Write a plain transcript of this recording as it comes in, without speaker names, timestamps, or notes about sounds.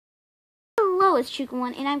Hello, it's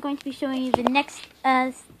Chuka1, and I'm going to be showing you the next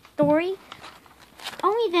story.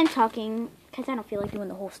 Only then talking, because I don't feel like doing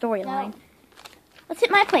the whole storyline. No. Let's hit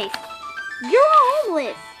my place. You're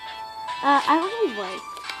homeless. I always was.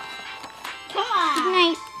 Come on. Good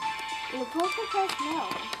night. You're supposed to press no.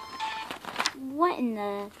 What in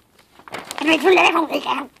the...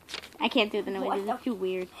 I can't do the noises. It's too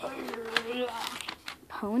weird.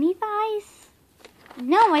 Pony thighs?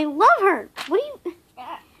 No, I love her.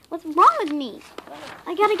 What's wrong with me?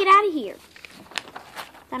 I gotta get out of here.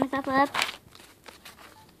 Tie myself up.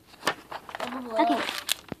 Okay.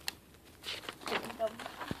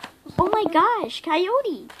 Oh my gosh,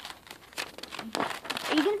 Coyote.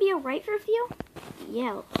 Are you gonna be alright for a few?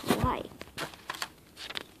 Yeah, why?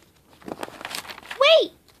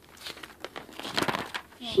 Wait!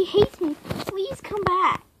 She hates me. Please come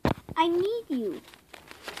back. I need you.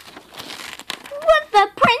 What, the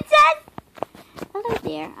princess? Hello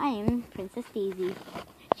there, I am Princess Daisy.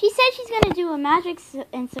 She said she's going to do a magic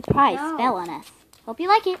and surprise spell on us. Hope you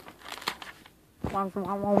like it. No, on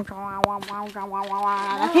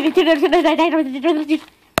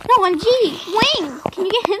G. Wing. Can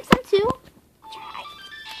you get him some too? Try.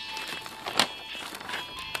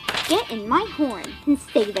 Get in my horn and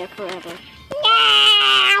stay there forever.